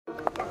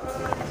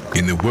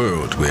In a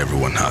world where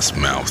everyone has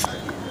mouth,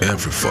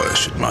 every voice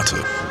should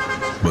matter.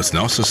 But in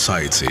our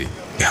society,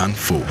 a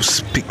handful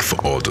speak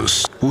for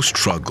others who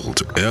struggle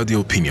to air their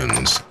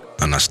opinions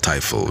and are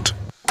stifled.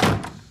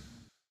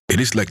 It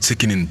is like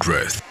taking in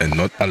breath and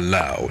not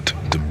allowed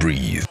to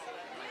breathe.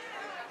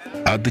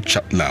 At the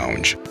Chat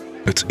Lounge,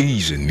 it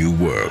is a new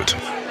world.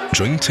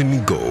 Join Timmy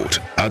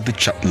Gold at the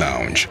Chat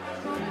Lounge.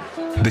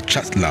 The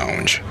Chat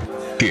Lounge.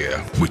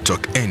 Here we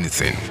talk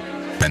anything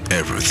and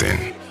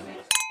everything.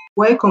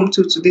 Welcome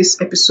to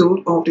today's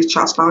episode of the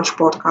Chat Lounge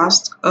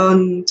podcast.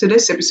 On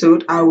today's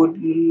episode, I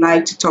would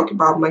like to talk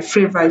about my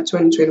favorite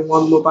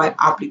 2021 mobile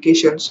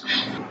applications.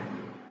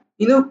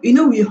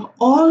 We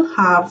all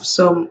have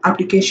some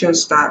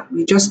applications that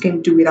we just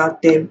can't do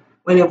without them.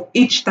 When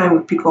each time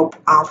we pick up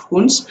our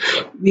phones,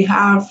 we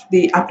have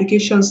the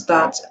applications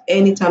that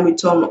anytime we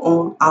turn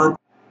on our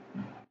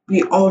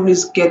we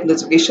always get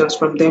notifications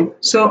from them.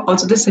 So, on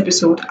today's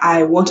episode,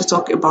 I want to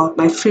talk about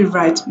my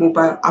favorite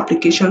mobile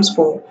applications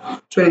for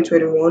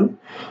 2021.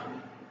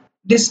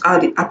 These are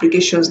the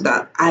applications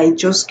that I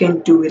just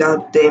can't do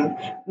without them.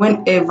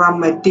 Whenever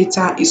my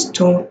data is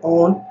turned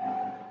on,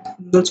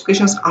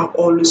 notifications are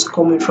always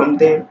coming from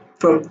them.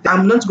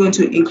 I'm not going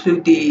to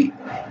include the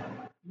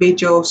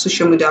major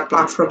social media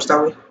platforms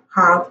that we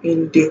have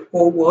in the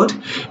whole world.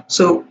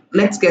 So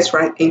let's get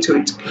right into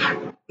it.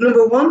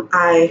 Number one,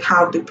 I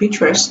have the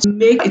Pinterest.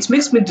 It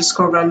makes me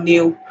discover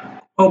new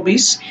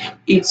hobbies.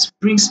 It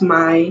brings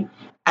my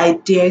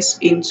ideas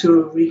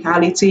into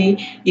reality.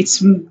 It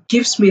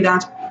gives me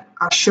that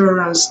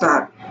assurance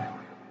that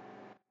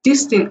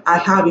this thing I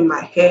have in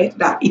my head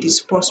that it is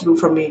possible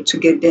for me to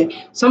get there.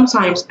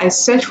 Sometimes I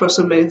search for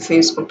so many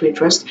things on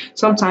Pinterest.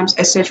 Sometimes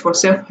I search for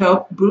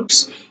self-help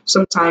books.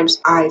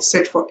 Sometimes I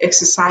search for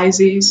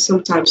exercises.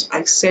 Sometimes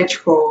I search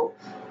for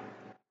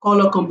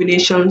color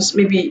combinations.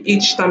 Maybe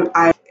each time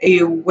I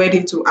a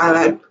wedding to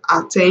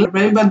attend. I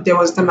remember there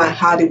was time I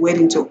had a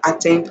wedding to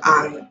attend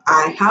and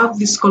I have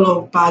this color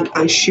of bag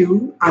and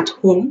shoe at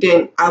home.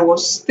 Then I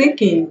was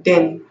thinking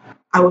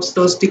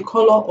does the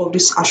color of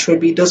this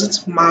ashrabi does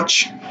it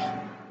match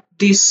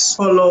this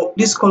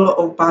color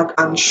of bag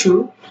and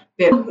shoe?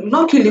 Then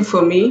luckily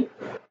for me,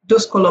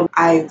 those color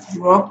I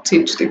rocked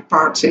it to the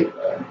party.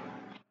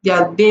 There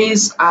are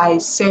days I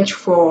search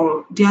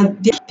for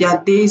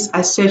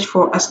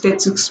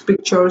aesthetics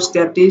pictures.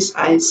 There are days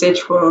I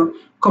search for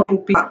couple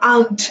pictures.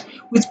 And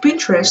with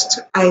Pinterest,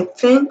 I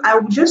think I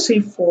would just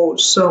say for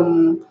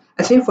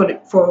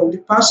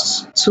the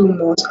past 2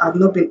 months I've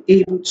not been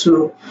able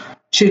to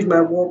change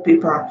my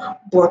wallpaper.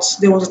 But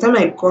there was a time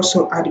I got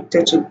so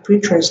addicted to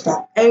Pinterest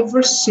that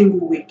every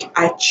single week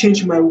I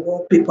change my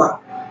wallpaper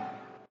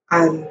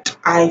and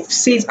I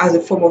see it as a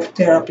form of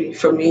therapy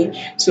for me.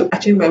 So I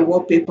change my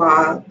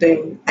wallpaper,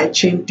 then I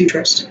change the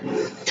dress.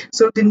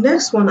 So the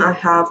next one I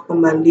have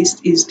on my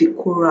list is the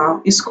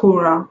Quora. Is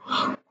Quora.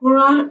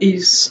 Quora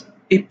is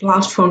a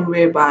platform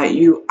whereby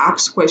you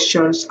ask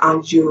questions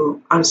and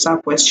you answer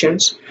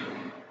questions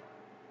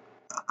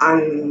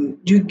and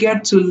you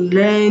get to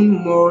learn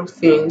more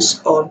things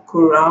on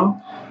Quora.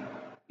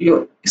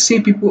 You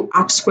see people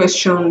ask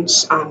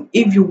questions and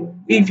if you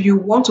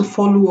want to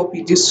follow up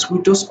with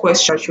those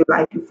questions you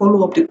like, you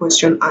follow up the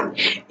question, and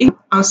if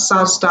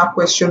answers that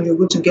question you're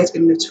going to get a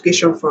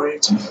notification for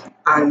it,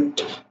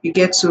 and you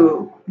get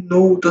to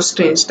know those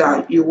things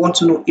that you want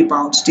to know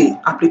about the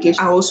application.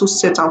 I also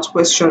set out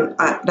questions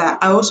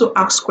that I also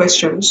ask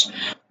questions,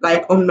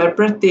 like on my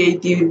birthday,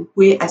 the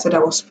way I said I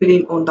was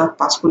feeling on that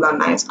particular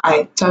night,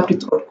 I typed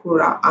it on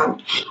Quora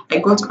and I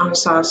got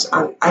answers,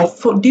 and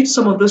did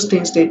some of those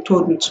things they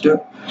told me to do.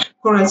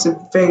 Quora is a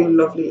very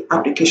lovely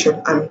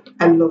application and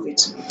I love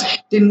it.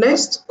 The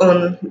next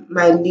on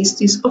my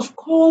list is, of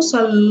course,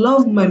 I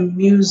love my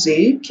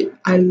music.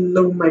 I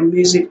love my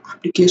music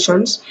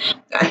applications.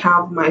 I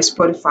have my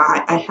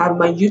Spotify, I have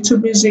my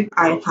YouTube music,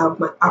 I have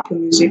my Apple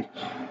Music.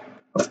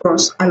 Of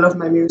course, I love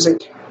my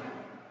music.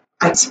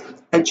 I,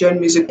 I join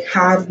music,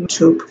 have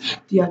YouTube.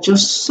 There are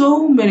just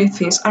so many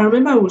things. I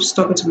remember I was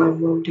talking to my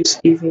mom this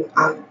evening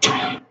and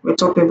we're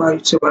talking about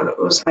YouTube, and it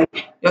was like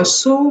there are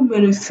so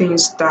many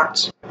things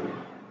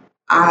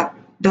I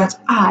that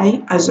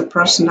I as a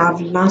person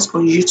have learned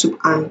on YouTube,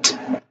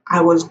 and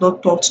I was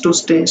not taught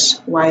those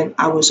things while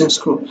I was in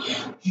school.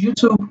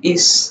 YouTube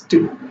is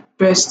the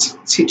best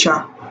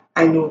teacher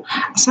I know.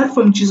 Aside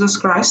from Jesus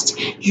Christ,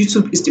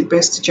 YouTube is the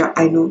best teacher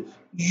I know.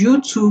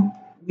 YouTube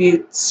will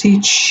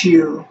teach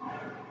you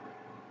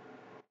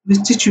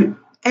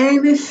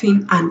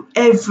anything and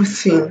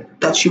everything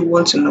that you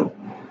want to know.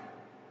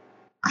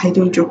 I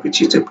don't joke with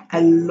YouTube. I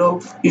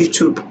love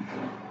YouTube.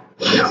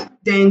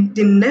 Then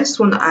the next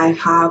one I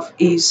have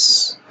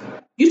is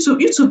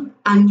YouTube.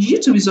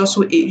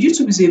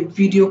 YouTube is a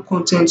video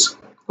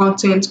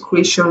content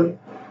creation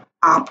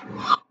app.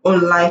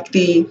 Unlike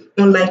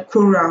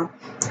Quora.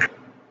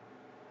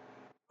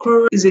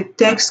 Quora is a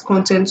text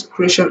content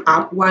creation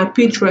app, while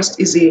Pinterest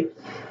is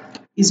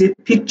a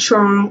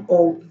picture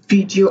or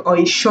video or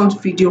a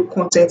short video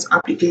content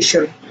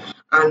application.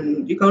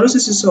 And you can also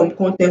see some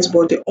content,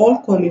 but they all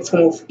come in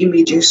form of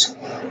images.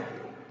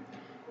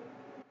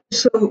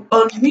 So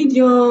on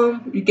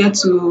Medium, you get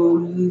to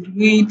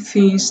read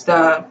things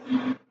that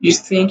you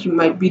think you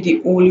might be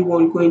the only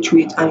one going through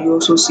it, and you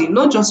also see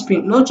not just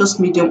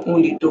Medium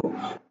only though,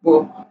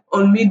 but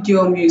on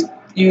Medium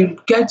you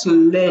get to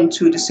learn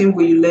too the same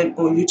way you learn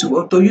on YouTube.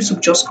 Although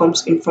YouTube just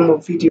comes in form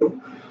of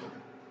video,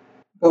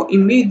 but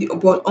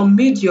on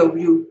Medium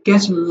you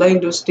get to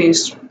learn those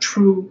things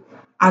through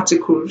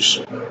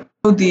articles.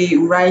 So the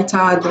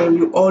writer, then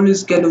you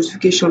always get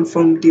notification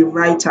from the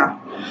writer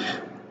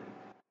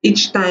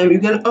each time. You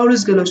can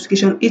always get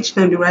notification each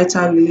time the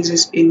writer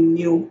releases a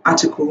new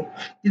article.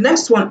 The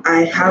next one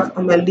I have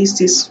on my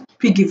list is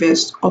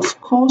Piggyvest. Of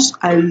course,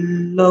 I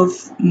love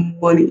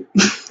money.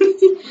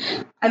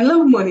 I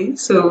love money,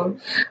 so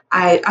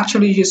I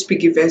actually use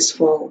Piggyvest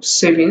for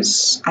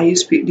savings. I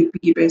use the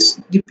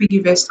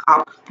Piggyvest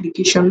app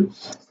application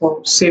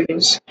for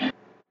savings.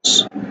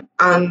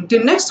 And the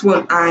next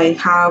one I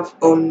have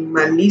on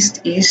my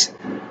list is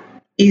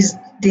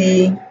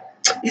the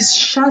is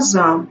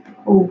Shazam.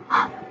 Oh,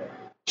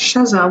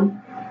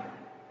 Shazam.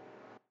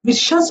 With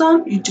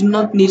Shazam, you do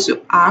not need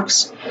to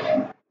ask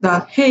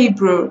that, hey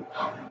bro,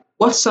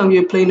 what song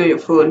you're playing on your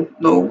phone?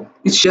 No,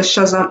 it's just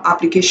Shazam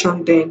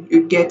application, then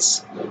you get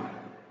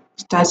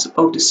the title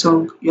of the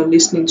song you're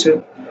listening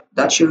to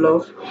that you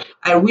love.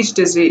 I wish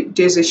there's a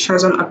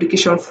Shazam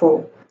application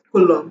for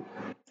colon.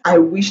 I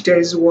wish there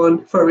is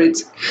one for it.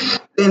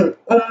 Then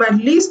on my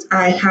list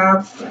I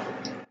have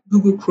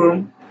Google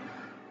Chrome.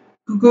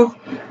 Google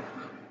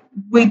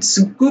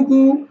with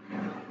Google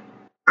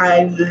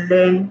I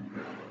learn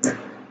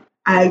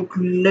I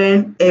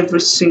learn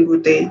every single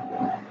day.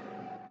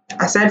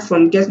 Aside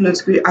from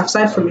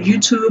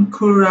YouTube,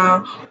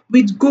 Quora,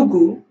 with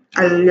Google,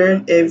 I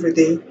learn every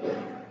day.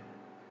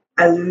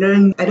 I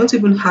don't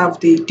even have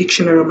the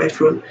dictionary on my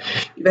phone.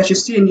 If I should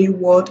see a new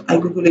word, I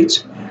Google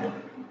it.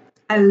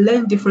 I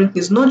learn different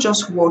things, not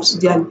just words.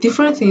 There are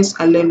different things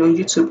I learn on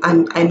YouTube,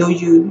 and I know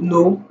you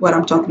know what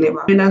I'm talking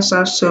about.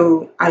 Freelancer,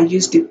 so I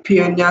use the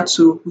Pioneer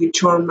to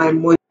withdraw my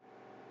money.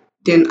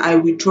 Then I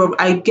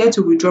get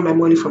to withdraw my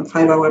money from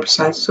Fiverr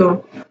website.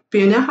 So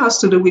Pioneer has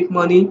to do with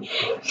money.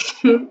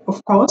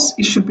 Of course,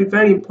 it should be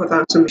very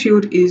important to me.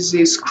 Field is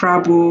a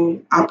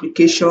Scrabble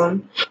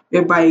application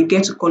whereby you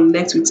get to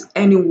connect with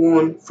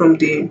anyone from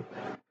the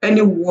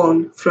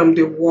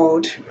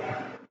world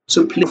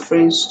to play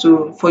friends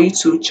to for you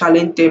to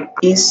challenge them.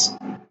 Is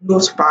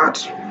Notepad.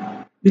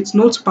 With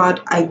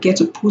Notepad, I get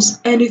to put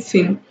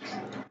anything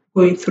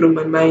going through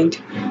my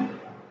mind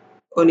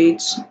on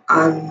it,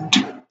 and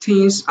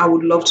things I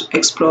would love to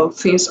explore,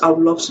 things I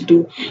would love to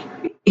do.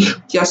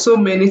 There are so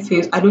many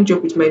things. I don't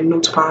joke with my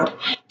notepad.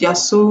 There are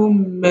so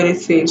many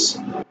things.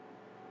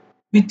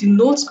 With the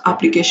notes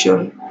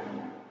application,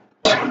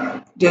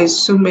 I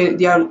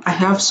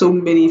have so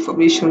many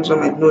informations on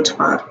my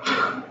notepad.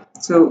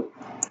 So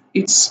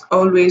it's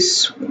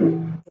always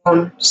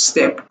one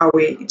step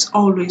away. It's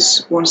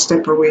always one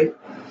step away.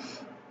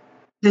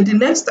 Then the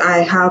next I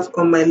have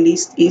on my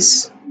list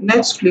is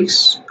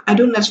Netflix. I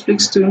do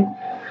Netflix too,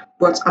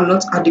 but I'm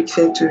not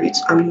addicted to it.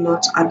 I'm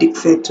not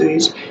addicted to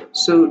it.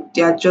 So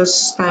there are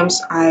just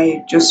times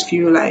I just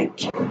feel like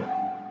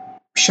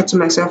shutting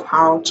myself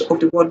out of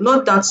the world.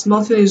 Not that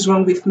nothing is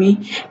wrong with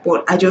me,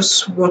 but I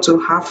just want to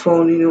have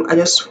fun, I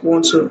just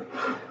want to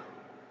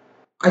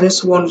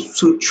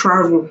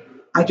travel.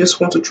 I just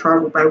want to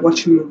travel by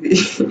watching movie.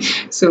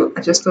 So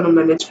I just turn on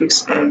my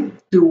Netflix and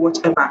do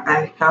whatever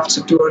I have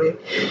to do on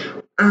it.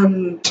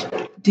 And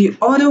the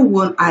other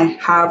one I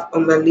have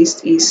on my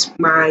list is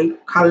my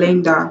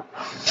calendar.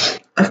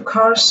 Of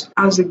course,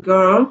 as a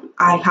girl,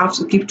 I have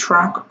to keep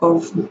track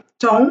of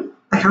Tom.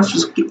 I have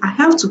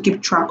to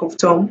keep track of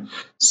Tom.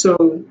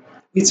 So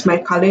with my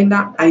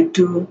calendar, I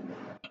do.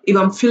 If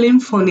I'm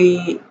feeling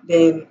funny,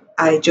 then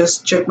I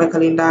just check my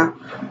calendar.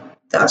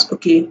 That's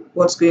okay.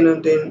 What's going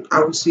on? Then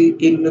I will see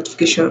a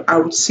notification. I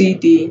will see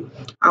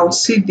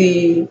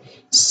the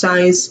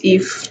signs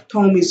if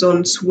Tom is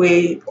on its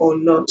way or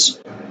not.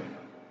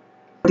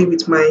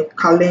 With my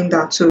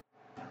calendar too.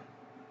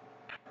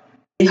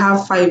 We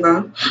have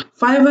Fiverr.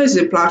 Fiverr is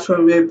a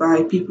platform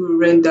whereby people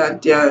render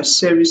their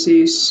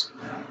services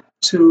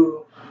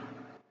to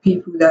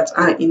people that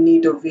are in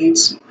need of it.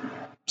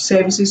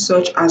 Services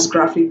such as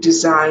graphic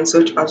design,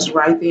 such as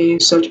writing,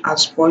 such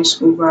as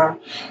voiceover,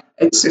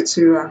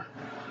 etc.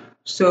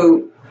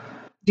 So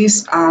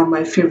these are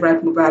my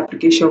favorite mobile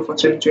application for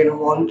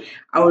 2021.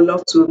 I would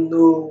love to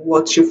know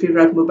what your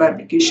favorite mobile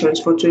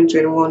applications for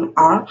 2021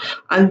 are.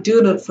 And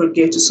do not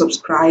forget to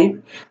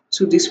subscribe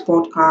to this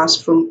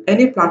podcast from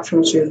any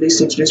platforms you're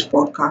listening to this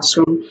podcast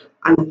from.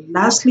 And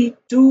lastly,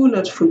 do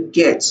not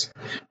forget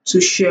to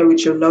share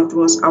with your loved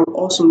ones. I would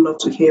also love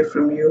to hear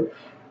from you.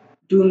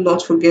 Do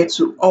not forget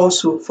to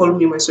also follow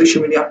me on my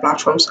social media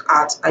platforms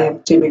at I am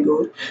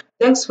Temigold.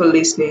 Thanks for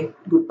listening.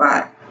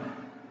 Goodbye.